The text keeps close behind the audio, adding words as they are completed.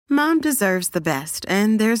Mom deserves the best,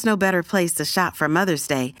 and there's no better place to shop for Mother's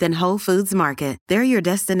Day than Whole Foods Market. They're your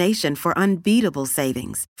destination for unbeatable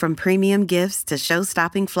savings, from premium gifts to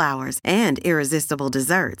show-stopping flowers and irresistible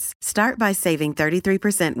desserts. Start by saving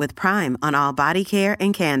 33% with Prime on all body care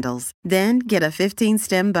and candles. Then get a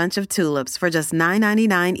 15-stem bunch of tulips for just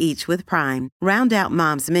 $9.99 each with Prime. Round out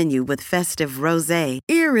Mom's menu with festive rosé,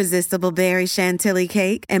 irresistible berry chantilly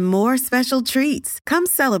cake, and more special treats. Come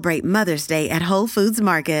celebrate Mother's Day at Whole Foods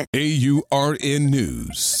Market. AURN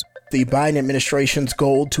News. The Biden administration's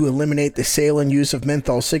goal to eliminate the sale and use of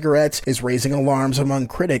menthol cigarettes is raising alarms among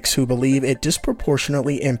critics who believe it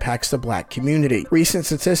disproportionately impacts the black community. Recent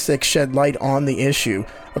statistics shed light on the issue.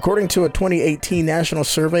 According to a 2018 national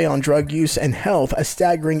survey on drug use and health, a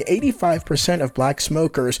staggering 85% of black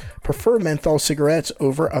smokers prefer menthol cigarettes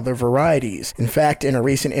over other varieties. In fact, in a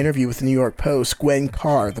recent interview with the New York Post, Gwen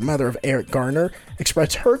Carr, the mother of Eric Garner,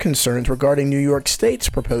 expressed her concerns regarding New York State's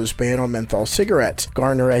proposed ban on menthol cigarettes.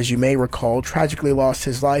 Garner, as you may recall, tragically lost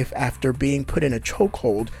his life after being put in a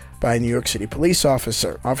chokehold by a New York City police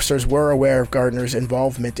officer. Officers were aware of Gardner's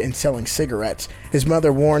involvement in selling cigarettes. His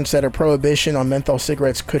mother warns that a prohibition on menthol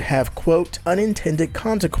cigarettes could have, quote, unintended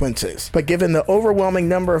consequences. But given the overwhelming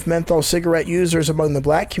number of menthol cigarette users among the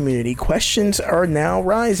black community, questions are now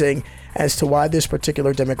rising as to why this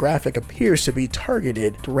particular demographic appears to be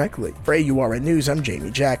targeted directly. For AURN News, I'm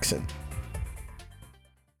Jamie Jackson.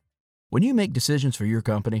 When you make decisions for your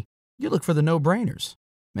company, you look for the no-brainers.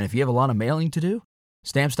 And if you have a lot of mailing to do,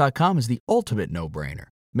 Stamps.com is the ultimate no-brainer.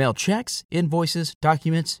 Mail checks, invoices,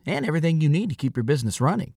 documents, and everything you need to keep your business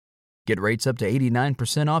running. Get rates up to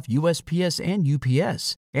 89% off USPS and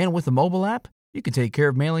UPS. And with the mobile app, you can take care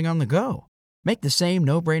of mailing on the go. Make the same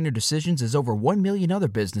no-brainer decisions as over 1 million other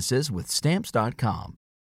businesses with Stamps.com.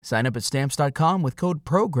 Sign up at Stamps.com with code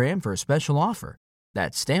PROGRAM for a special offer.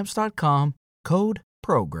 That's Stamps.com, code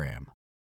PROGRAM.